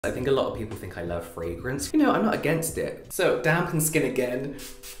I think a lot of people think I love fragrance. You know, I'm not against it. So, dampen skin again.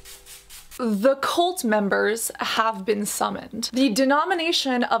 The cult members have been summoned. The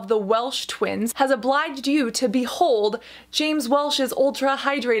denomination of the Welsh twins has obliged you to behold James Welsh's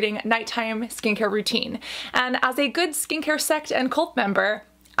ultra-hydrating nighttime skincare routine. And as a good skincare sect and cult member,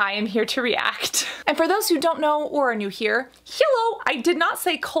 I am here to react. And for those who don't know or are new here, hello! I did not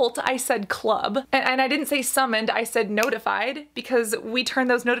say cult, I said club. And I didn't say summoned, I said notified, because we turn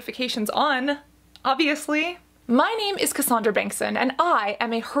those notifications on, obviously. My name is Cassandra Bankson, and I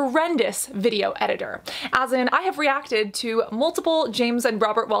am a horrendous video editor. As in, I have reacted to multiple James and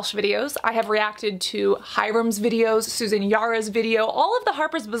Robert Welsh videos. I have reacted to Hiram's videos, Susan Yara's video, all of the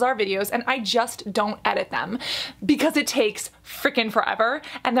Harper's Bazaar videos, and I just don't edit them because it takes frickin' forever,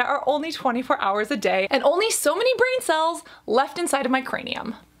 and there are only 24 hours a day, and only so many brain cells left inside of my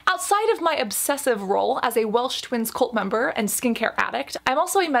cranium. Outside of my obsessive role as a Welsh Twins cult member and skincare addict, I'm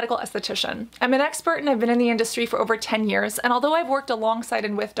also a medical esthetician. I'm an expert and I've been in the industry for over 10 years, and although I've worked alongside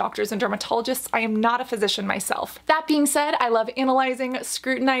and with doctors and dermatologists, I am not a physician myself. That being said, I love analyzing,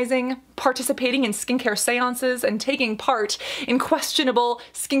 scrutinizing, participating in skincare seances, and taking part in questionable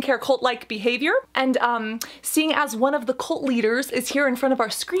skincare cult-like behavior. And seeing as one of the cult leaders is here in front of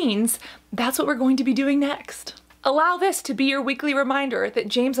our screens, that's what we're going to be doing next. Allow this to be your weekly reminder that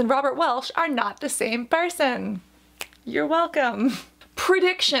James and Robert Welsh are not the same person. You're welcome.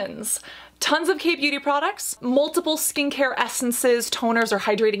 Predictions. Tons of K-beauty products, multiple skincare essences, toners, or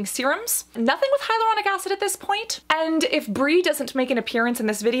hydrating serums. Nothing with hyaluronic acid at this point. And if Brie doesn't make an appearance in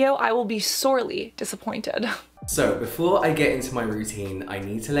this video, I will be sorely disappointed. So before I get into my routine, I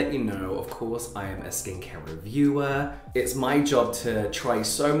need to let you know, of course, I am a skincare reviewer. It's my job to try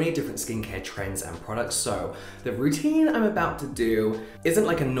so many different skincare trends and products, so the routine I'm about to do isn't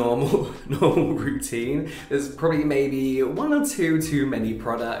like a normal routine. There's probably maybe one or two too many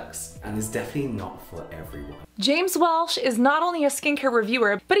products, and it's definitely not for everyone. James Welsh is not only a skincare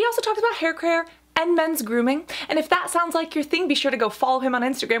reviewer, but he also talks about hair care and men's grooming. And if that sounds like your thing, be sure to go follow him on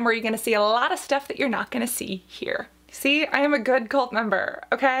Instagram, where you're gonna see a lot of stuff that you're not gonna see here. See, I am a good cult member,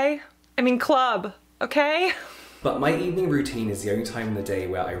 okay? I mean club, okay? But my evening routine is the only time in the day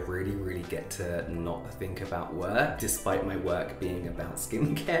where I really get to not think about work, despite my work being about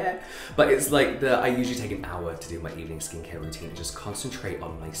skincare. But it's like I usually take an hour to do my evening skincare routine and just concentrate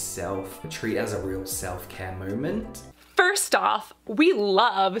on myself, treat it as a real self-care moment. First off, we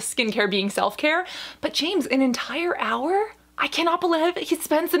love skincare being self-care, but James, an entire hour? I cannot believe he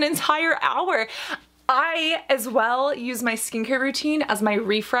spends an entire hour. I, as well, use my skincare routine as my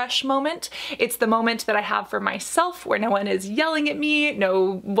refresh moment. It's the moment that I have for myself where no one is yelling at me,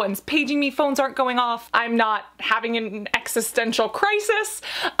 no one's paging me, phones aren't going off, I'm not having an existential crisis.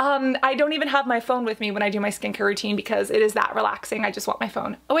 I don't even have my phone with me when I do my skincare routine because it is that relaxing. I just want my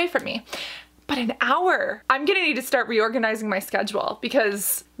phone away from me. But an hour? I'm gonna need to start reorganizing my schedule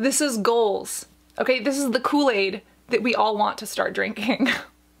because this is goals. Okay, this is the Kool-Aid that we all want to start drinking.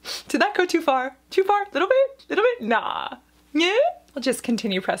 Did that go too far? Too far? Little bit? Little bit? Nah. Yeah? I'll just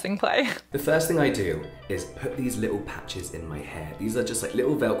continue pressing play. The first thing I do is put these little patches in my hair. These are just like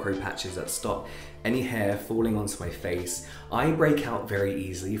little Velcro patches that stop any hair falling onto my face. I break out very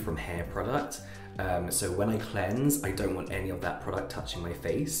easily from hair product, so when I cleanse, I don't want any of that product touching my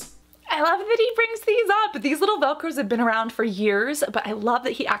face. I love that he brings these up. These little Velcros have been around for years, but I love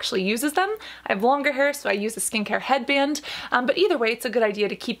that he actually uses them. I have longer hair, so I use a skincare headband. But either way, it's a good idea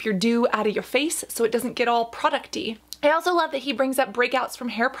to keep your dew out of your face so it doesn't get all producty. I also love that he brings up breakouts from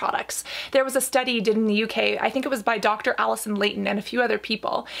hair products. There was a study did in the UK, I think it was by Dr. Alison Layton and a few other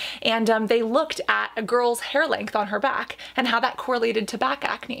people, and they looked at a girl's hair length on her back and how that correlated to back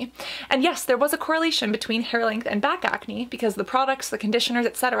acne. And yes, there was a correlation between hair length and back acne because the products, the conditioners,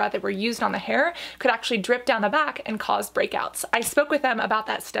 etc. that were used on the hair could actually drip down the back and cause breakouts. I spoke with them about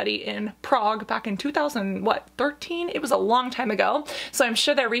that study in Prague back in 2013? It was a long time ago, so I'm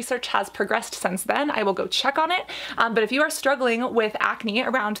sure their research has progressed since then. I will go check on it. But if you are struggling with acne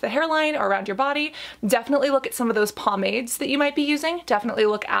around the hairline or around your body, definitely look at some of those pomades that you might be using. Definitely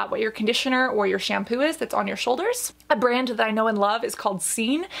look at what your conditioner or your shampoo is that's on your shoulders. A brand that I know and love is called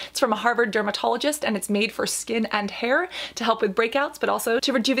Scene. It's from a Harvard dermatologist and it's made for skin and hair to help with breakouts, but also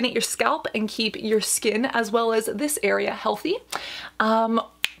to rejuvenate your scalp and keep your skin as well as this area healthy.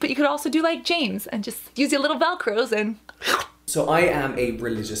 But you could also do like James and just use your little Velcros and So I am a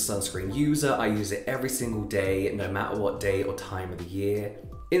religious sunscreen user. I use it every single day, no matter what day or time of the year,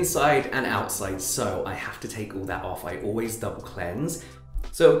 inside and outside, so I have to take all that off. I always double cleanse.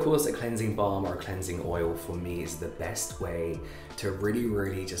 So of course a cleansing balm or a cleansing oil for me is the best way to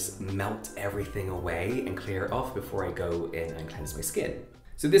really just melt everything away and clear it off before I go in and cleanse my skin.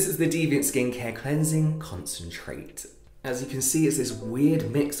 So this is the Deviant Skincare Cleansing Concentrate. As you can see, it's this weird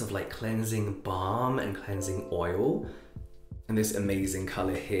mix of like cleansing balm and cleansing oil. And this amazing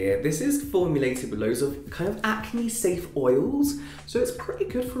color here. This is formulated with loads of kind of acne safe oils. So it's pretty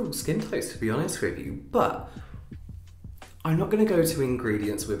good for all skin types, to be honest with you. But I'm not gonna go to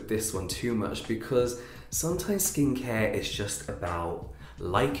ingredients with this one too much because sometimes skincare is just about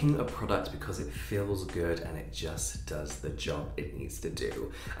liking a product because it feels good and it just does the job it needs to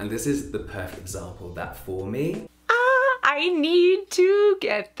do. And this is the perfect example of that for me. I need to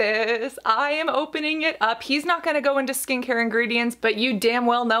get this. I am opening it up. He's not gonna go into skincare ingredients, but you damn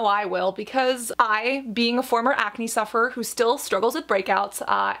well know I will, because I, being a former acne sufferer who still struggles with breakouts,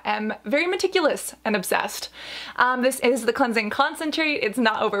 am very meticulous and obsessed. This is the Cleansing Concentrate. It's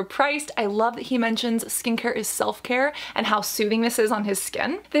not overpriced. I love that he mentions skincare is self-care and how soothing this is on his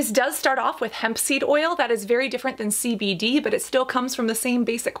skin. This does start off with hemp seed oil. That is very different than CBD, but it still comes from the same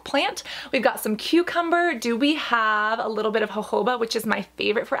basic plant. We've got some cucumber. Do we have a little bit of jojoba, which is my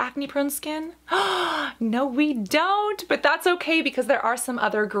favorite for acne prone skin? No, we don't, but that's okay because there are some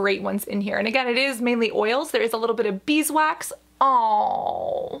other great ones in here. And again, it is mainly oils. There is a little bit of beeswax.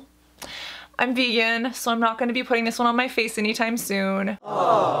 Oh, I'm vegan, so I'm not going to be putting this one on my face anytime soon.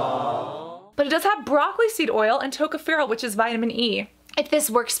 Aww. But it does have broccoli seed oil and tocopherol, which is vitamin E. If this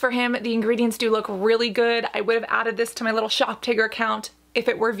works for him, the ingredients do look really good. I would have added this to my little Shop Tigger account if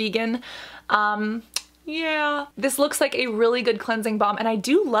it were vegan. Yeah, this looks like a really good cleansing balm, and I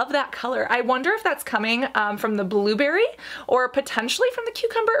do love that color. I wonder if that's coming from the blueberry or potentially from the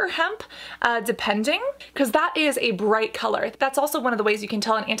cucumber or hemp, depending, because that is a bright color. That's also one of the ways you can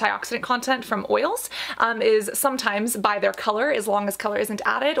tell an antioxidant content from oils, is sometimes by their color, as long as color isn't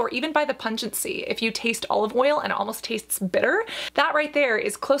added, or even by the pungency. If you taste olive oil and it almost tastes bitter, that right there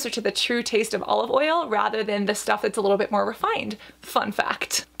is closer to the true taste of olive oil rather than the stuff that's a little bit more refined. Fun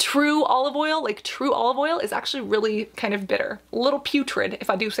fact. True olive oil, like true olive oil, is actually really kind of bitter. A little putrid, if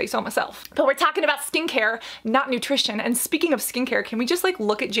I do say so myself. But we're talking about skincare, not nutrition. And speaking of skincare, can we just like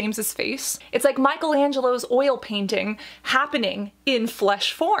look at James's face? It's like Michelangelo's oil painting happening in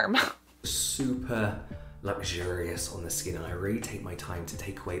flesh form. Super luxurious on the skin, and I really take my time to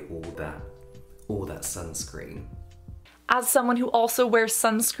take away all that sunscreen. As someone who also wears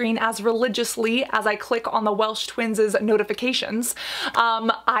sunscreen as religiously as I click on the Welsh twins' notifications,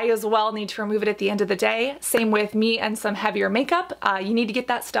 I as well need to remove it at the end of the day. Same with me and some heavier makeup. You need to get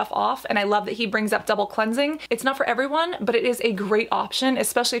that stuff off, and I love that he brings up double cleansing. It's not for everyone, but it is a great option,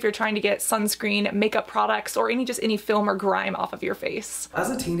 especially if you're trying to get sunscreen, makeup products, or any film or grime off of your face. As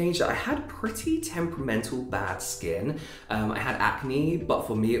a teenager, I had pretty temperamental bad skin. I had acne, but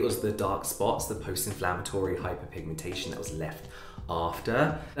for me it was the dark spots, the post-inflammatory hyperpigmentation that was left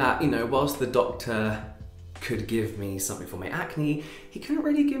after. That, you know, whilst the doctor could give me something for my acne, he couldn't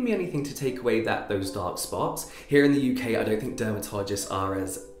really give me anything to take away those dark spots. Here in the UK, I don't think dermatologists are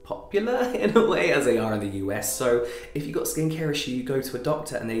as popular in a way as they are in the US. So if you've got a skincare issue, you go to a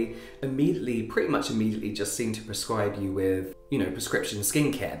doctor and they pretty much immediately just seem to prescribe you with, you know, prescription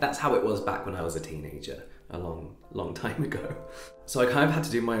skincare. That's how it was back when I was a teenager, a long time ago. So I kind of had to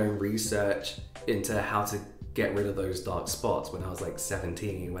do my own research into how to get rid of those dark spots when I was like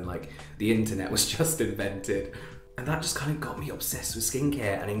 17, when like the internet was just invented. And that just kind of got me obsessed with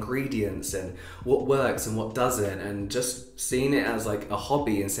skincare and ingredients and what works and what doesn't, and just seeing it as like a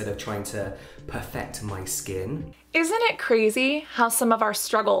hobby instead of trying to perfect my skin. Isn't it crazy how some of our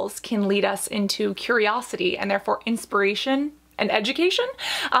struggles can lead us into curiosity and therefore inspiration and education?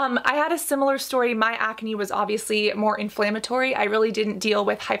 I had a similar story. My acne was obviously more inflammatory. I really didn't deal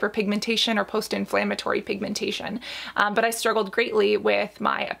with hyperpigmentation or post-inflammatory pigmentation, but I struggled greatly with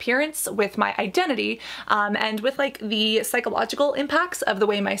my appearance, with my identity, and with like the psychological impacts of the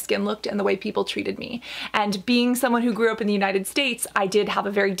way my skin looked and the way people treated me. And being someone who grew up in the United States, I did have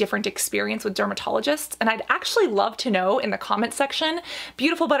a very different experience with dermatologists, and I'd actually love to know in the comment section,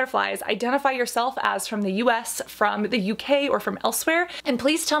 beautiful butterflies, identify yourself as from the US, from the UK, or from elsewhere, and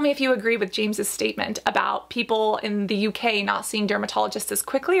please tell me if you agree with James's statement about people in the UK not seeing dermatologists as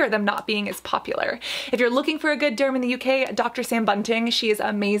quickly or them not being as popular. If you're looking for a good derm in the UK, Dr. Sam Bunting, she is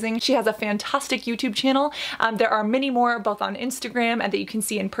amazing. She has a fantastic YouTube channel. There are many more both on Instagram and that you can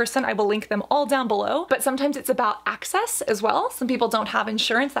see in person. I will link them all down below, but sometimes it's about access as well. Some people don't have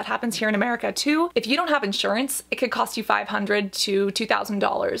insurance. That happens here in America too. If you don't have insurance, it could cost you $500 to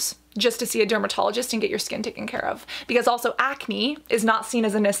 $2,000 just to see a dermatologist and get your skin taken care of. Because also acne is not seen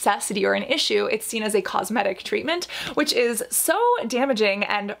as a necessity or an issue, it's seen as a cosmetic treatment, which is so damaging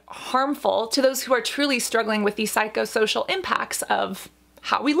and harmful to those who are truly struggling with the psychosocial impacts of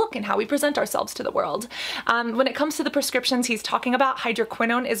how we look and how we present ourselves to the world. When it comes to the prescriptions he's talking about,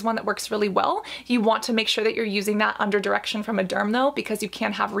 hydroquinone is one that works really well. You want to make sure that you're using that under direction from a derm though, because you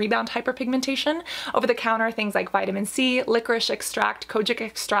can have rebound hyperpigmentation. Over the counter, things like vitamin C, licorice extract, kojic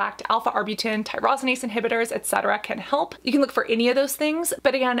extract, alpha-arbutin, tyrosinase inhibitors, etc. can help. You can look for any of those things,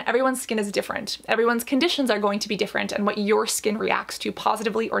 but again, everyone's skin is different. Everyone's conditions are going to be different, and what your skin reacts to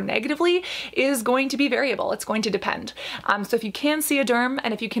positively or negatively is going to be variable. It's going to depend. So if you can see a derm,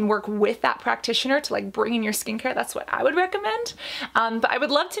 and if you can work with that practitioner to like bring in your skincare, that's what I would recommend. But I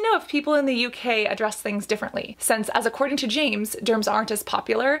would love to know if people in the UK address things differently, since as according to James, derms aren't as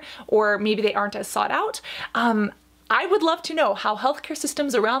popular, or maybe they aren't as sought out. I would love to know how healthcare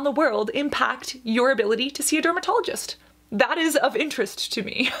systems around the world impact your ability to see a dermatologist. That is of interest to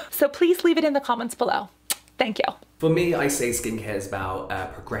me. So please leave it in the comments below. Thank you. For me, I say skincare is about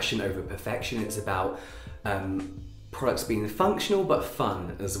progression over perfection. It's about products being functional but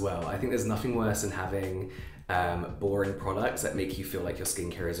fun as well. I think there's nothing worse than having boring products that make you feel like your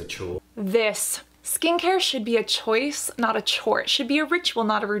skincare is a chore. Skincare should be a choice, not a chore. It should be a ritual,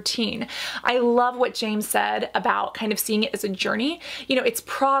 not a routine. I love what James said about kind of seeing it as a journey. You know, it's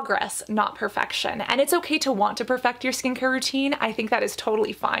progress, not perfection. And it's okay to want to perfect your skincare routine. I think that is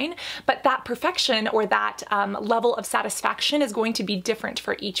totally fine. But that perfection or that level of satisfaction is going to be different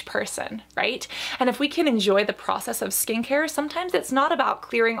for each person, right? And if we can enjoy the process of skincare, sometimes it's not about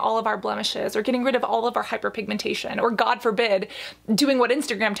clearing all of our blemishes or getting rid of all of our hyperpigmentation, or God forbid, doing what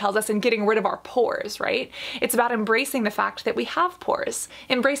Instagram tells us and getting rid of our pores. Right? It's about embracing the fact that we have pores,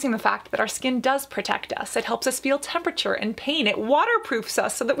 embracing the fact that our skin does protect us. It helps us feel temperature and pain. It waterproofs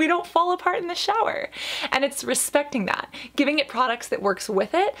us so that we don't fall apart in the shower. And it's respecting that, giving it products that works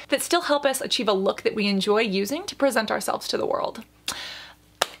with it, that still help us achieve a look that we enjoy using to present ourselves to the world.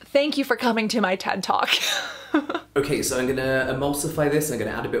 Thank you for coming to my TED Talk. Okay, so I'm gonna emulsify this. I'm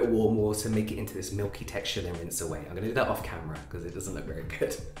gonna add a bit of warm water, make it into this milky texture, then rinse away. I'm gonna do that off camera because it doesn't look very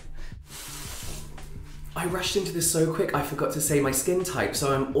good. I rushed into this so quick, I forgot to say my skin type.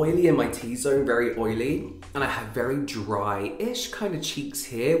 So I'm oily in my T-zone, very oily, and I have very dry-ish kind of cheeks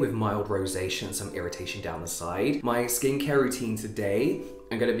here with mild rosacea and some irritation down the side. My skincare routine today,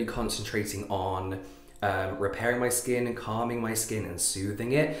 I'm gonna be concentrating on repairing my skin and calming my skin and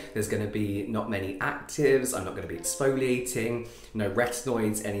soothing it. There's gonna be not many actives, I'm not gonna be exfoliating, no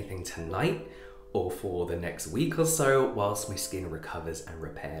retinoids, anything tonight or for the next week or so whilst my skin recovers and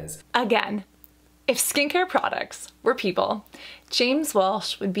repairs. Again, if skincare products were people, James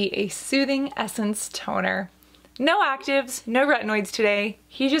Welsh would be a soothing essence toner. No actives, no retinoids today.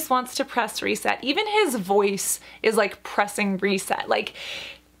 He just wants to press reset. Even his voice is like pressing reset. Like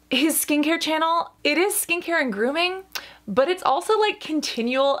his skincare channel, it is skincare and grooming, but it's also like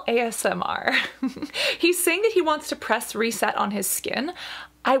continual ASMR. He's saying that he wants to press reset on his skin.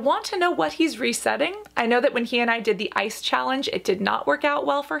 I want to know what he's resetting. I know that when he and I did the ice challenge, it did not work out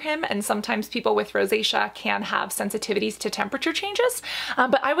well for him, and sometimes people with rosacea can have sensitivities to temperature changes.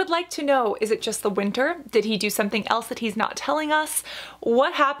 But I would like to know, is it just the winter? Did he do something else that he's not telling us?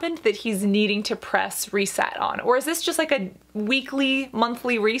 What happened that he's needing to press reset on? Or is this just like a weekly,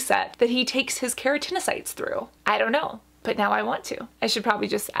 monthly reset that he takes his keratinocytes through? I don't know, but now I want to. I should probably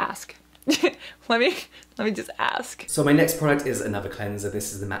just ask. let me just ask. So my next product is another cleanser.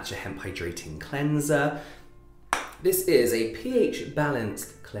 This is the Matcha Hemp Hydrating Cleanser. This is a pH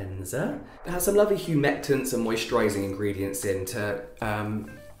balanced cleanser. It has some lovely humectants and moisturizing ingredients in to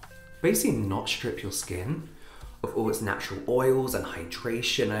basically not strip your skin of all its natural oils and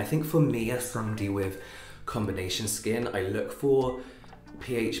hydration. And I think for me, as somebody with combination skin, I look for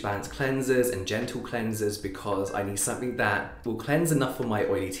pH balanced cleansers and gentle cleansers because I need something that will cleanse enough for my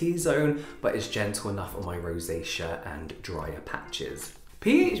oily T-zone but is gentle enough on my rosacea and drier patches.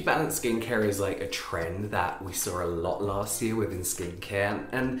 pH balanced skincare is like a trend that we saw a lot last year within skincare,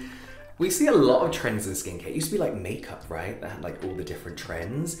 and we see a lot of trends in skincare. It used to be like makeup, right? That had like all the different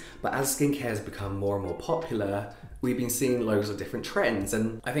trends, but as skincare has become more and more popular, we've been seeing loads of different trends.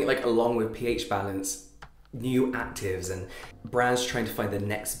 And I think like along with pH balance, new actives and brands trying to find the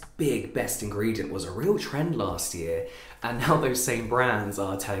next big best ingredient was a real trend last year, and now those same brands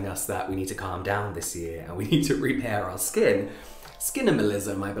are telling us that we need to calm down this year and we need to repair our skin.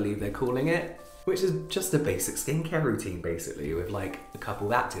 Skinimalism, I believe they're calling it, which is just a basic skincare routine basically with like a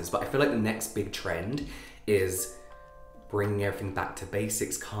couple of actives. But I feel like the next big trend is bringing everything back to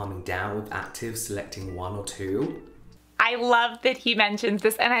basics, calming down with actives, selecting one or two. I love that he mentions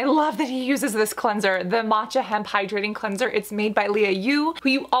this, and I love that he uses this cleanser, the Matcha Hemp Hydrating Cleanser. It's made by Leah Yu, who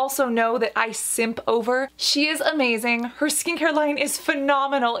you also know that I simp over. She is amazing. Her skincare line is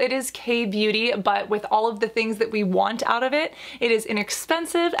phenomenal. It is K-beauty, but with all of the things that we want out of it, it is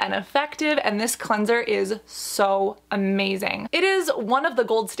inexpensive and effective, and this cleanser is so amazing. It is one of the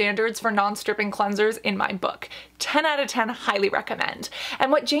gold standards for non-stripping cleansers in my book. 10 out of 10, highly recommend.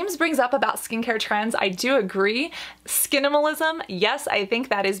 And what James brings up about skincare trends, I do agree. Skinimalism, yes, I think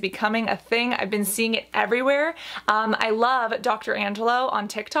that is becoming a thing. I've been seeing it everywhere. I love Dr. Angelo on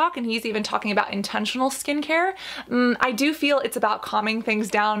TikTok, and he's even talking about intentional skincare. I do feel it's about calming things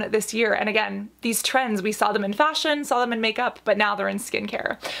down this year. And again, these trends, we saw them in fashion, saw them in makeup, but now they're in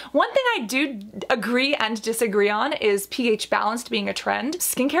skincare. One thing I do agree and disagree on is pH balanced being a trend.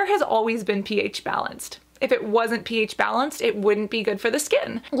 Skincare has always been pH balanced. If it wasn't pH balanced, it wouldn't be good for the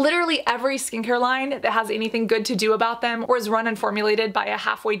skin. Literally every skincare line that has anything good to do about them or is run and formulated by a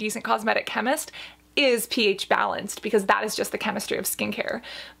halfway decent cosmetic chemist is pH balanced, because that is just the chemistry of skincare.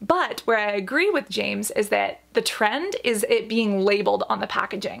 But where I agree with James is that the trend is it being labeled on the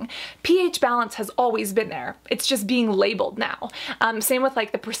packaging. pH balance has always been there. It's just being labeled now. Same with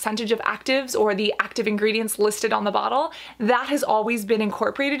like the percentage of actives or the active ingredients listed on the bottle. That has always been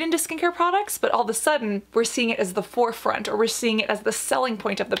incorporated into skincare products, but all of a sudden we're seeing it as the forefront, or we're seeing it as the selling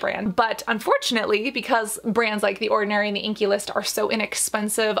point of the brand. But unfortunately, because brands like The Ordinary and the Inkey List are so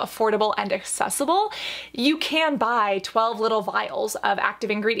inexpensive, affordable, and accessible, you can buy 12 little vials of active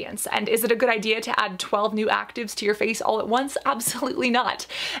ingredients. And is it a good idea to add 12 new actives to your face all at once? Absolutely not.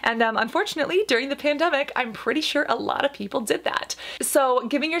 And unfortunately, during the pandemic, I'm pretty sure a lot of people did that. So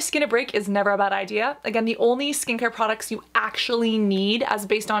giving your skin a break is never a bad idea. Again, the only skincare products you actually need, as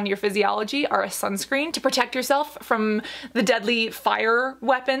based on your physiology, are a sunscreen to protect yourself from the deadly fire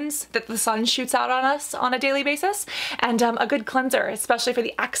weapons that the sun shoots out on us on a daily basis, and a good cleanser, especially for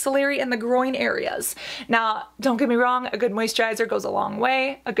the axillary and the groin areas. Now, don't get me wrong, a good moisturizer goes a long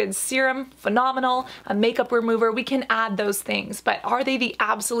way, a good serum, phenomenal, a makeup remover, we can add those things, but are they the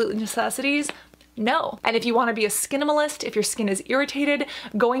absolute necessities? No. And if you want to be a skinimalist, if your skin is irritated,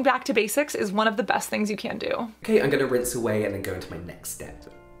 going back to basics is one of the best things you can do. Okay, I'm gonna rinse away and then go into my next step.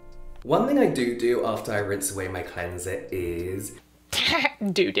 One thing I do after I rinse away my cleanser is...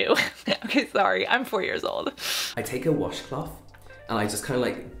 do. Okay, sorry, I'm 4 years old. I take a washcloth and I just kind of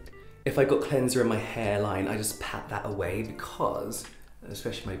like, if I got cleanser in my hairline, I just pat that away, because,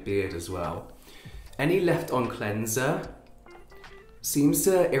 especially my beard as well, any left on cleanser seems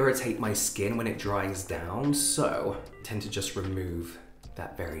to irritate my skin when it dries down, so I tend to just remove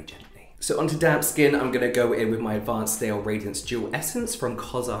that very gently. So onto damp skin, I'm gonna go in with my Advanced Stay Radiance Dual Essence from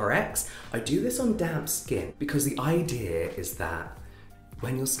CosRx. I do this on damp skin because the idea is that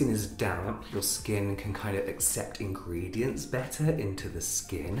when your skin is damp, your skin can kind of accept ingredients better into the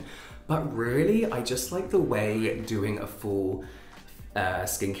skin. But really, I just like the way doing a full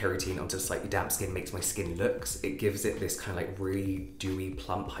skincare routine onto slightly damp skin makes my skin looks. It gives it this kind of like really dewy,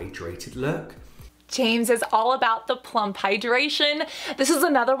 plump, hydrated look. James is all about the plump hydration. This is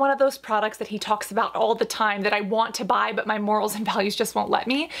another one of those products that he talks about all the time that I want to buy, but my morals and values just won't let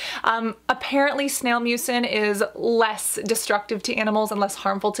me. Apparently snail mucin is less destructive to animals and less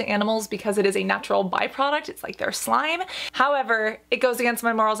harmful to animals because it is a natural byproduct. It's like their slime. However, it goes against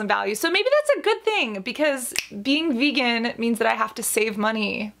my morals and values. So maybe that's a good thing, because being vegan means that I have to save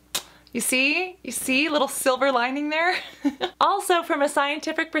money. You see? You see? Little silver lining there? Also, from a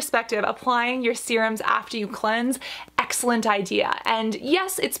scientific perspective, applying your serums after you cleanse, excellent idea. And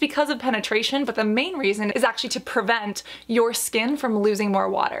yes, it's because of penetration, but the main reason is actually to prevent your skin from losing more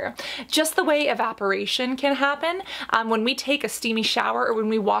water. Just the way evaporation can happen, when we take a steamy shower or when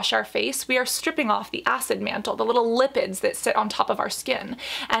we wash our face, we are stripping off the acid mantle, the little lipids that sit on top of our skin.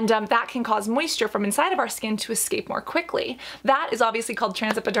 And that can cause moisture from inside of our skin to escape more quickly. That is obviously called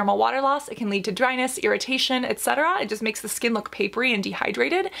transepidermal water loss. It can lead to dryness, irritation, etc. It just makes the skin look papery and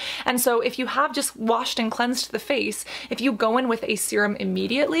dehydrated. And so if you have just washed and cleansed the face, if you go in with a serum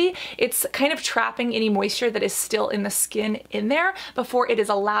immediately, it's kind of trapping any moisture that is still in the skin in there before it is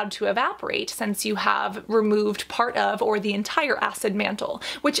allowed to evaporate, since you have removed part of or the entire acid mantle,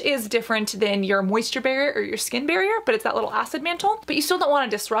 which is different than your moisture barrier or your skin barrier, but it's that little acid mantle. But you still don't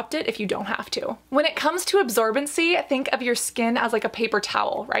want to disrupt it if you don't have to. When it comes to absorbency, think of your skin as like a paper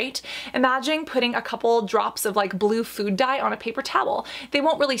towel, right? Imagine putting a couple drops of like blue food dye on a paper towel. They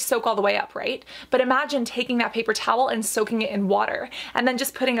won't really soak all the way up, right? But imagine taking that paper towel and soaking it in water, and then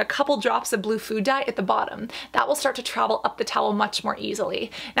just putting a couple drops of blue food dye at the bottom. That will start to travel up the towel much more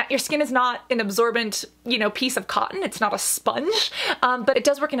easily. Now, your skin is not an absorbent, piece of cotton. It's not a sponge, but it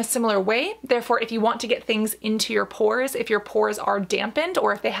does work in a similar way. Therefore, if you want to get things into your pores, if your pores are dampened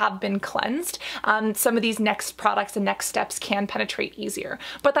or if they have been cleansed, some of these next products and next steps can penetrate easier.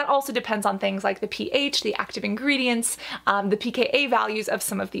 But that also depends on things like the pH, the active ingredients, the pKa values of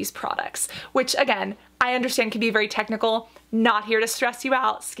some of these products, which again, I understand can be very technical. Not here to stress you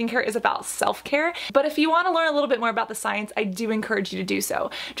out. Skincare is about self-care. But if you want to learn a little bit more about the science, I do encourage you to do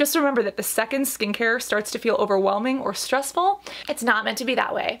so. Just remember that the second skincare starts to feel overwhelming or stressful, it's not meant to be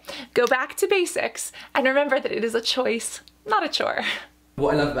that way. Go back to basics and remember that it is a choice, not a chore.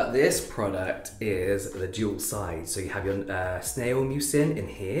 What I love about this product is the dual side. So you have your snail mucin in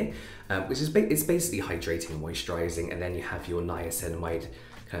here, which is it's basically hydrating and moisturizing, and then you have your niacinamide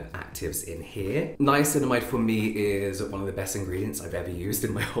kind of actives in here. Niacinamide for me is one of the best ingredients I've ever used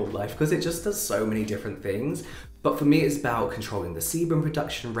in my whole life because it just does so many different things. But for me, it's about controlling the sebum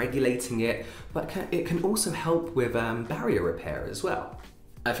production, regulating it, but it can also help with barrier repair as well.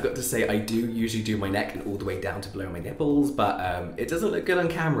 I forgot to say I do usually do my neck and all the way down to below my nipples, but it doesn't look good on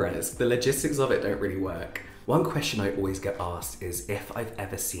camera. The logistics of it don't really work. One question I always get asked is if I've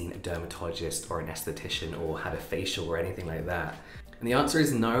ever seen a dermatologist or an esthetician or had a facial or anything like that. And the answer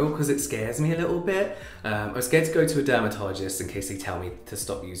is no, because it scares me a little bit. I was scared to go to a dermatologist in case they tell me to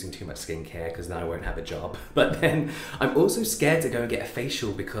stop using too much skincare because then I won't have a job. But then I'm also scared to go and get a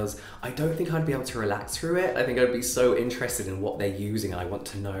facial because I don't think I'd be able to relax through it. I think I'd be so interested in what they're using. I want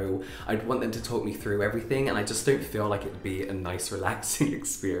to know, I'd want them to talk me through everything, and I just don't feel like it'd be a nice relaxing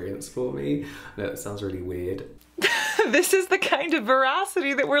experience for me. I know that sounds really weird. This is the kind of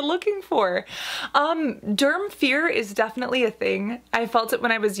veracity that we're looking for. Derm fear is definitely a thing. I felt it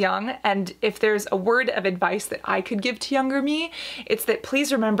when I was young, and if there's a word of advice that I could give to younger me, it's that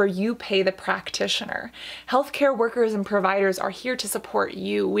please remember you pay the practitioner. Healthcare workers and providers are here to support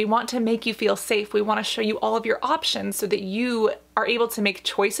you. We want to make you feel safe. We want to show you all of your options so that you are able to make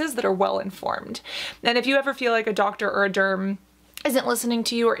choices that are well informed. And if you ever feel like a doctor or a derm isn't listening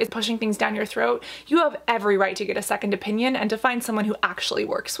to you or is pushing things down your throat, you have every right to get a second opinion and to find someone who actually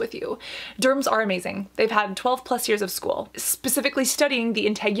works with you. Derms are amazing. They've had 12+ years of school, specifically studying the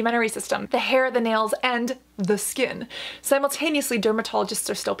integumentary system, the hair, the nails, and the skin. Simultaneously, dermatologists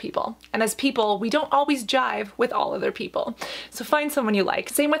are still people. And as people, we don't always jive with all other people. So find someone you like.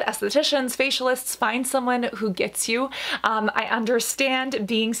 Same with estheticians, facialists, find someone who gets you. I understand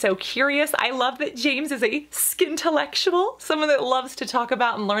being so curious. I love that James is a skintellectual, someone that loves to talk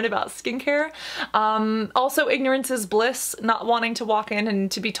about and learn about skincare. Also, ignorance is bliss, not wanting to walk in and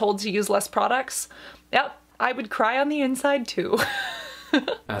to be told to use less products. Yep, I would cry on the inside too.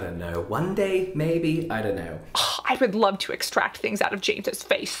 I don't know. One day, maybe. I don't know. Oh, I would love to extract things out of James's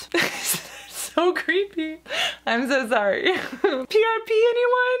face. So creepy. I'm so sorry. PRP,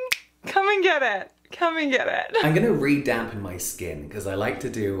 anyone? Come and get it. Come and get it. I'm gonna re-dampen my skin because I like to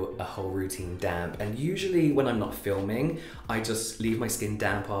do a whole routine damp, and usually when I'm not filming, I just leave my skin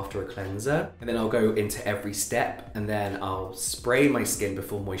damp after a cleanser, and then I'll go into every step, and then I'll spray my skin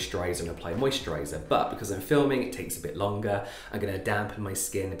before moisturizer and apply moisturizer. But because I'm filming, it takes a bit longer. I'm gonna dampen my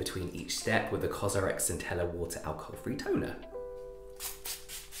skin between each step with the CosRX Centella Water Alcohol-Free Toner.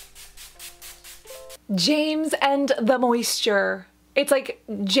 James and the moisture. It's like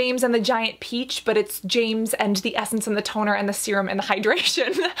James and the giant peach, but it's James and the essence and the toner and the serum and the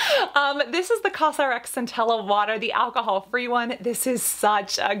hydration. This is the CosRX Centella Water, the alcohol-free one. This is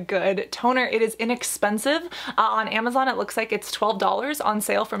such a good toner. It is inexpensive. On Amazon, it looks like it's $12, on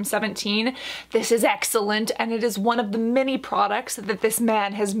sale from $17. This is excellent, and it is one of the many products that this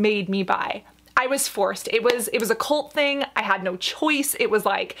man has made me buy. I was forced. It was a cult thing. I had no choice. It was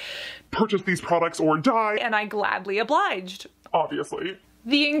like, purchase these products or die. And I gladly obliged. Obviously.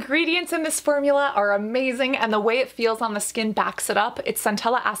 The ingredients in this formula are amazing, and the way it feels on the skin backs it up. It's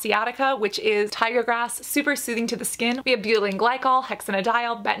Centella asiatica, which is tiger grass, super soothing to the skin. We have butylene glycol,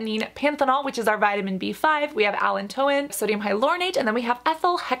 hexanediol, betaine, panthenol, which is our vitamin B5. We have allantoin, sodium hyaluronate, and then we have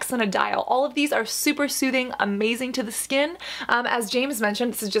ethyl hexanediol. All of these are super soothing, amazing to the skin. As James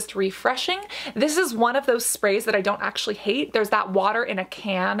mentioned, this is just refreshing. This is one of those sprays that I don't actually hate. There's that water in a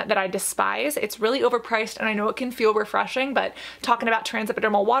can that I despise. It's really overpriced, and I know it can feel refreshing, but talking about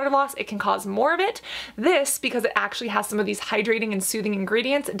epidermal water loss, it can cause more of it. This, because it actually has some of these hydrating and soothing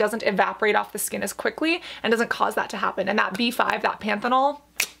ingredients, it doesn't evaporate off the skin as quickly and doesn't cause that to happen. And that B5, that panthenol,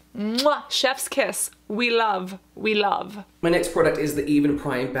 Mwah! Chef's kiss. We love, we love. My next product is the Even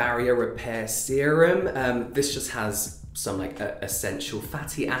Prime Barrier Repair Serum. This just has some like essential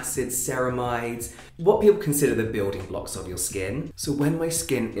fatty acids, ceramides, what people consider the building blocks of your skin. So when my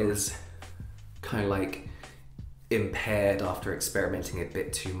skin is kind of like impaired after experimenting a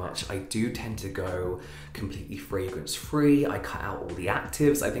bit too much, I do tend to go completely fragrance free. I cut out all the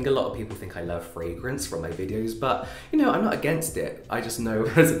actives. I think a lot of people think I love fragrance from my videos, but you know, I'm not against it. I just know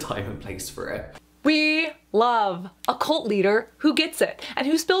there's a time and place for it. We love a cult leader who gets it and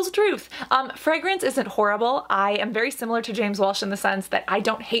who spills truth. Fragrance isn't horrible. I am very similar to James Welsh in the sense that I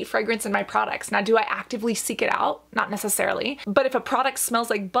don't hate fragrance in my products. Now, do I actively seek it out? Not necessarily. But if a product smells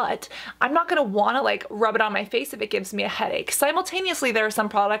like butt, I'm not gonna wanna like rub it on my face if it gives me a headache. Simultaneously, there are some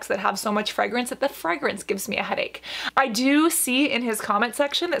products that have so much fragrance that the fragrance gives me a headache. I do see in his comment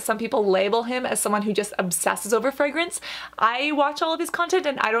section that some people label him as someone who just obsesses over fragrance. I watch all of his content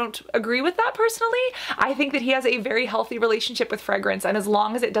and I don't agree with that personally. I think that he has a very healthy relationship with fragrance, and as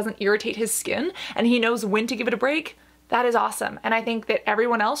long as it doesn't irritate his skin and he knows when to give it a break, that is awesome. And I think that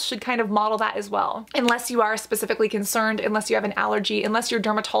everyone else should kind of model that as well. Unless you are specifically concerned, unless you have an allergy, unless your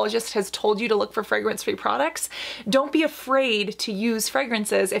dermatologist has told you to look for fragrance-free products, don't be afraid to use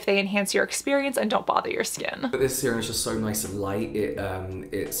fragrances if they enhance your experience and don't bother your skin. But this serum is just so nice and light.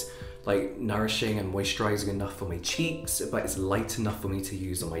 It's like nourishing and moisturizing enough for my cheeks, but it's light enough for me to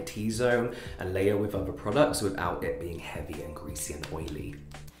use on my T-zone and layer with other products without it being heavy and greasy and oily.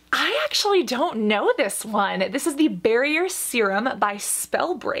 I actually don't know this one. This is the Barrier Serum by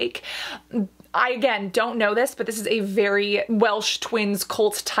Spellbreak. I, again, don't know this, but this is a very Welsh Twins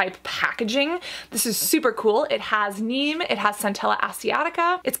cult type packaging. This is super cool. It has neem, it has Centella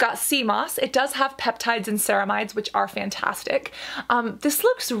asiatica, it's got sea moss, it does have peptides and ceramides, which are fantastic. This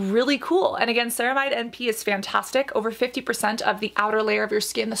looks really cool. And again, ceramide NP is fantastic. Over 50% of the outer layer of your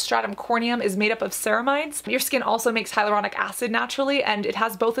skin, the stratum corneum, is made up of ceramides. Your skin also makes hyaluronic acid naturally, and it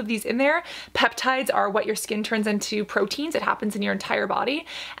has both of these in there. Peptides are what your skin turns into proteins. It happens in your entire body.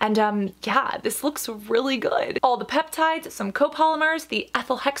 And yeah, this looks really good. All the peptides, some copolymers, the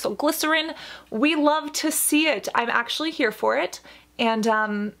ethyl hexyl glycerin. We love to see it. I'm actually here for it. And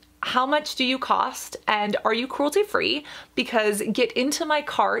how much do you cost? And are you cruelty free? Because get into my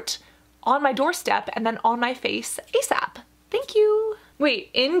cart on my doorstep and then on my face ASAP. Thank you.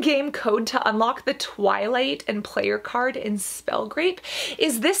 Wait, in-game code to unlock the Twilight and player card in Spellgrape?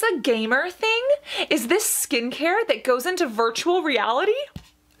 Is this a gamer thing? Is this skincare that goes into virtual reality?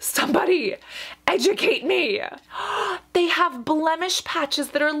 Somebody educate me. They have blemish patches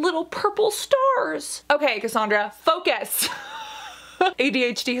that are little purple stars. Okay, Cassandra, focus.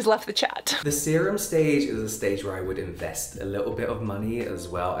 ADHD has left the chat. The serum stage is a stage where I would invest a little bit of money as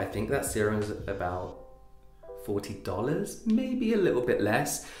well. I think that serum is about $40, maybe a little bit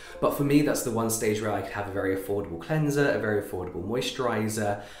less. But for me, that's the one stage where I could have a very affordable cleanser, a very affordable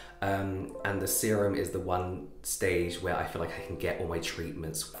moisturizer, and the serum is the one stage where I feel like I can get all my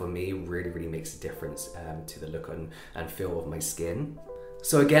treatments. For me, really makes a difference to the look and feel of my skin.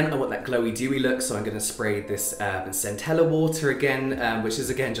 So again, I want that glowy dewy look, so I'm gonna spray this Centella water again, which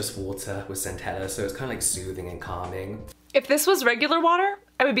is again just water with Centella, so it's kind of like soothing and calming. If this was regular water,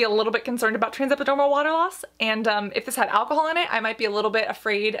 I would be a little bit concerned about transepidermal water loss, and if this had alcohol in it, I might be a little bit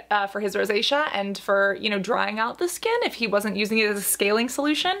afraid for his rosacea and for, you know, drying out the skin if he wasn't using it as a scaling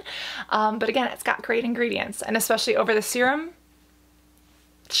solution. But again, it's got great ingredients, and especially over the serum,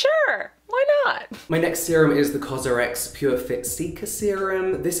 sure, why not? My next serum is the CosRX Pure Fit Seeker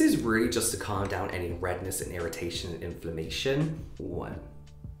Serum. This is really just to calm down any redness and irritation and inflammation. 1,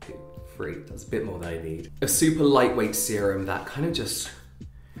 2, 3, that's a bit more than I need. A super lightweight serum that kind of just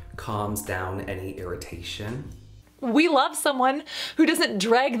calms down any irritation. We love someone who doesn't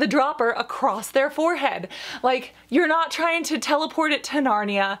drag the dropper across their forehead. Like, you're not trying to teleport it to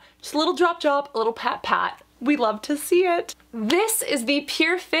Narnia. Just a little drop, a little pat, pat. We love to see it. This is the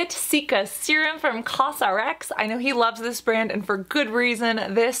Pure Fit Seeker Serum from CosRX. I know he loves this brand, and for good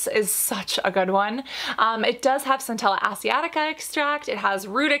reason. This is such a good one. It does have Centella asiatica extract, it has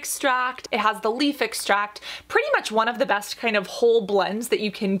root extract, it has the leaf extract. Pretty much one of the best kind of whole blends that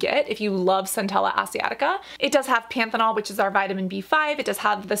you can get if you love Centella asiatica. It does have panthenol, which is our vitamin B5. It does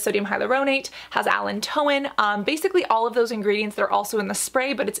have the sodium hyaluronate, has allantoin. Basically all of those ingredients that are also in the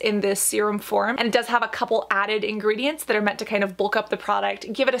spray, but it's in this serum form. And it does have a couple added ingredients that are meant to kind of bulk up the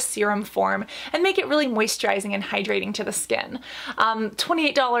product, give it a serum form, and make it really moisturizing and hydrating to the skin.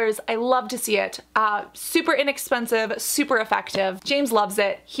 $28, I love to see it. Super inexpensive, super effective. James loves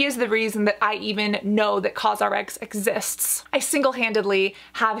it. He is the reason that I even know that CosRx exists. I single-handedly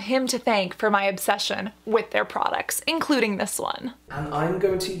have him to thank for my obsession with their products, including this one. And I'm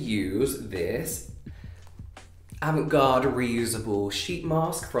going to use this avant-garde reusable sheet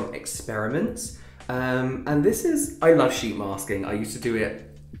mask from Experiments. And this is, I love sheet masking. I used to do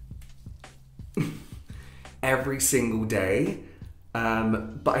it every single day.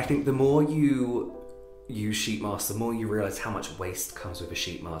 But I think the more you use sheet masks, the more you realize how much waste comes with a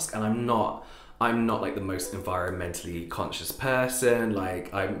sheet mask. And I'm not like the most environmentally conscious person.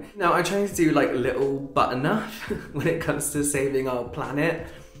 Like I'm trying to do like little but enough when it comes to saving our planet.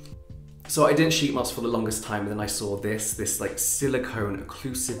 So I didn't sheet mask for the longest time, and then I saw this like silicone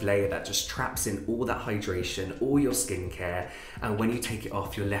occlusive layer that just traps in all that hydration, all your skincare, and when you take it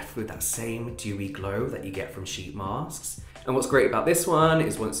off, you're left with that same dewy glow that you get from sheet masks. And what's great about this one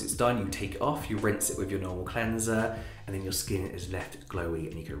is once it's done, you take it off, you rinse it with your normal cleanser, and then your skin is left glowy,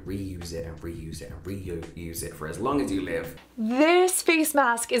 and you can reuse it and reuse it and reuse it for as long as you live. This face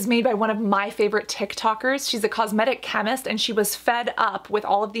mask is made by one of my favorite TikTokers. She's a cosmetic chemist, and she was fed up with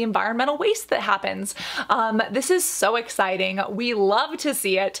all of the environmental waste that happens. This is so exciting. We love to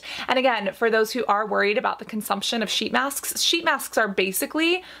see it. And again, for those who are worried about the consumption of sheet masks are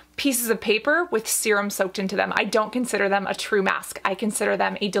basically pieces of paper with serum soaked into them. I don't consider them a true mask. I consider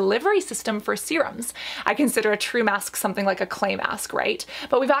them a delivery system for serums. I consider a true mask something like a clay mask, right?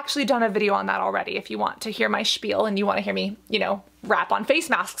 But we've actually done a video on that already if you want to hear my spiel and you want to hear me, you know, rap on face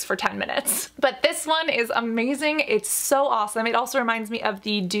masks for 10 minutes. But this one is amazing. It's so awesome. It also reminds me of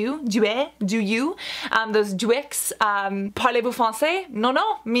the those Duix, parlez-vous français?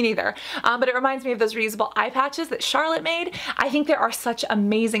 No, me neither. But it reminds me of those reusable eye patches that Charlotte made. I think there are such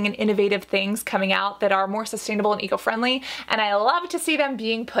amazing and innovative things coming out that are more sustainable and eco-friendly, and I love to see them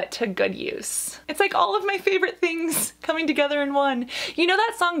being put to good use. It's like all of my favorite things coming together in one. You know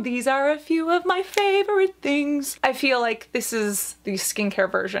that song, These Are a Few of My Favorite Things? I feel like this is the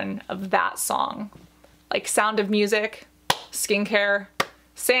skincare version of that song. Like Sound of Music, skincare,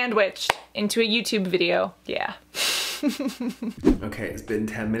 sandwiched into a YouTube video. Yeah. Okay, it's been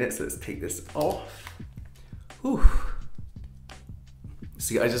 10 minutes. Let's take this off. Whew.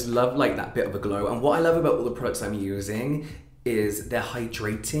 See, I just love like that bit of a glow. And what I love about all the products I'm using is they're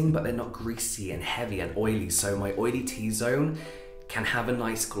hydrating, but they're not greasy and heavy and oily. So my oily T-zone can have a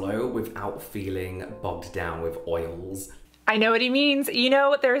nice glow without feeling bogged down with oils. I know what he means. You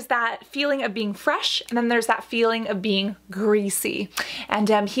know, there's that feeling of being fresh, and then there's that feeling of being greasy. And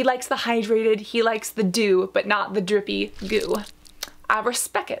he likes the hydrated, he likes the dew, but not the drippy goo. I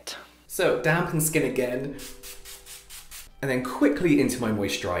respect it. So, dampen skin again. And then quickly into my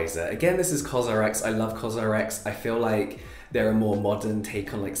moisturizer. Again, this is CosRx. I love CosRx. I feel like they're a more modern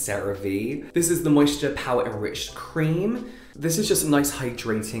take on like CeraVe. This is the Moisture Power Enriched Cream. This is just a nice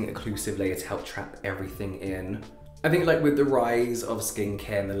hydrating occlusive layer to help trap everything in. I think like with the rise of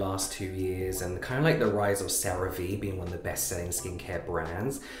skincare in the last 2 years and kind of like the rise of CeraVe being one of the best selling skincare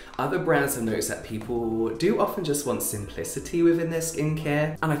brands, other brands have noticed that people do often just want simplicity within their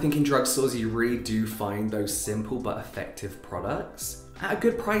skincare. And I think in drugstores you really do find those simple but effective products at a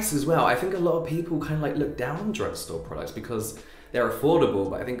good price as well. I think a lot of people kind of like look down on drugstore products because they're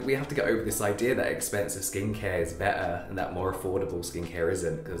affordable, but I think we have to get over this idea that expensive skincare is better and that more affordable skincare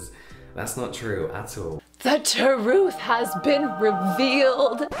isn't, because that's not true at all. The truth has been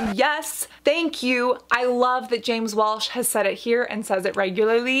revealed. Yes, thank you. I love that James Welsh has said it here and says it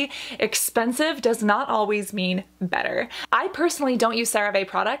regularly. Expensive does not always mean better. I personally don't use CeraVe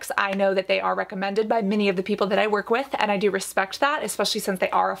products. I know that they are recommended by many of the people that I work with, and I do respect that, especially since they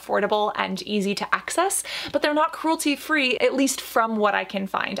are affordable and easy to access, but they're not cruelty-free, at least from what I can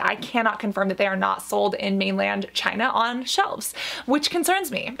find. I cannot confirm that they are not sold in mainland China on shelves, which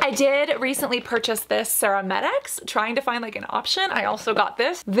concerns me. I did recently purchase this Ceramedics, trying to find like an option. I also got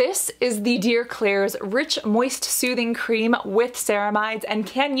this. This is the Dear Klaire's Rich Moist Soothing Cream with ceramides, and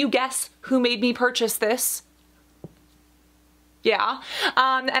can you guess who made me purchase this? Yeah,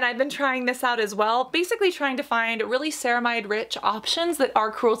 and I've been trying this out as well, basically trying to find really ceramide-rich options that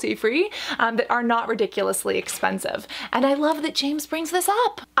are cruelty-free, that are not ridiculously expensive. And I love that James brings this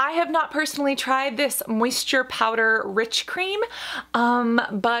up. I have not personally tried this Moisture Powder Rich Cream,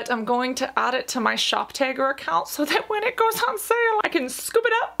 but I'm going to add it to my ShopTagger account so that when it goes on sale, I can scoop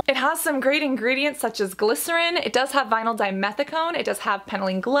it up. It has some great ingredients such as glycerin, it does have vinyl dimethicone, it does have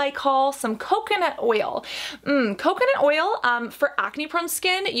penylene glycol, some coconut oil. Coconut oil, For acne prone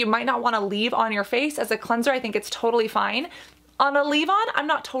skin, you might not want to leave on your face. As a cleanser, I think it's totally fine. On a leave-on, I'm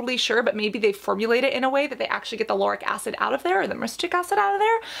not totally sure, but maybe they formulate it in a way that they actually get the lauric acid out of there, or the myristic acid out of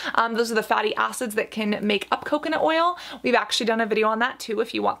there. Those are the fatty acids that can make up coconut oil. We've actually done a video on that too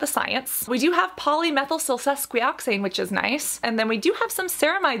if you want the science. We do have polymethylsilsesquioxane, which is nice. And then we do have some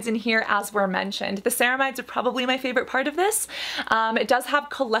ceramides in here, as were mentioned. The ceramides are probably my favorite part of this. It does have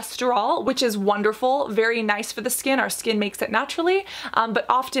cholesterol, which is wonderful, very nice for the skin. Our skin makes it naturally, but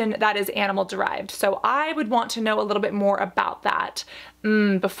often that is animal derived. So I would want to know a little bit more about that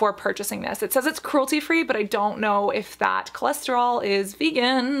before purchasing this. It says it's cruelty-free, but I don't know if that cholesterol is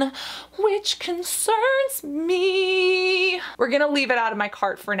vegan, which concerns me. We're gonna leave it out of my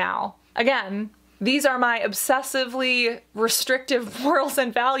cart for now. Again, these are my obsessively restrictive morals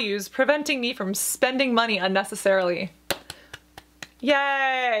and values preventing me from spending money unnecessarily.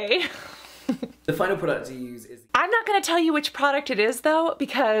 Yay! The final product to use is... I'm not gonna tell you which product it is though,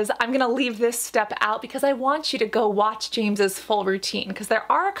 because I'm gonna leave this step out because I want you to go watch James's full routine, because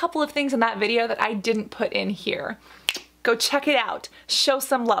there are a couple of things in that video that I didn't put in here. Go check it out, show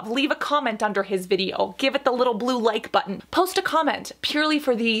some love, leave a comment under his video, give it the little blue like button, post a comment purely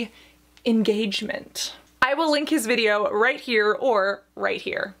for the engagement. I will link his video right here or right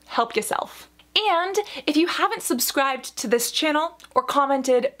here. Help yourself. And if you haven't subscribed to this channel or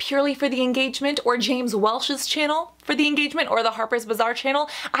commented purely for the engagement, or James Welsh's channel for the engagement, or the Harper's Bazaar channel,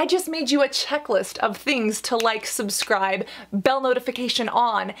 I just made you a checklist of things to like, subscribe, bell notification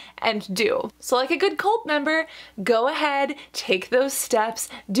on, and do. So like a good cult member, go ahead, take those steps,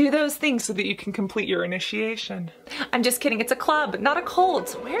 do those things so that you can complete your initiation. I'm just kidding, it's a club, not a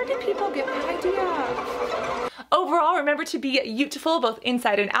cult. Where did people get that idea? Overall, remember to be beautiful both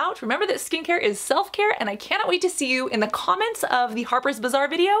inside and out. Remember that skincare is self-care, and I cannot wait to see you in the comments of the Harper's Bazaar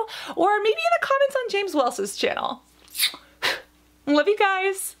video, or maybe in the comments on James Welsh's channel. Love you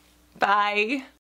guys. Bye.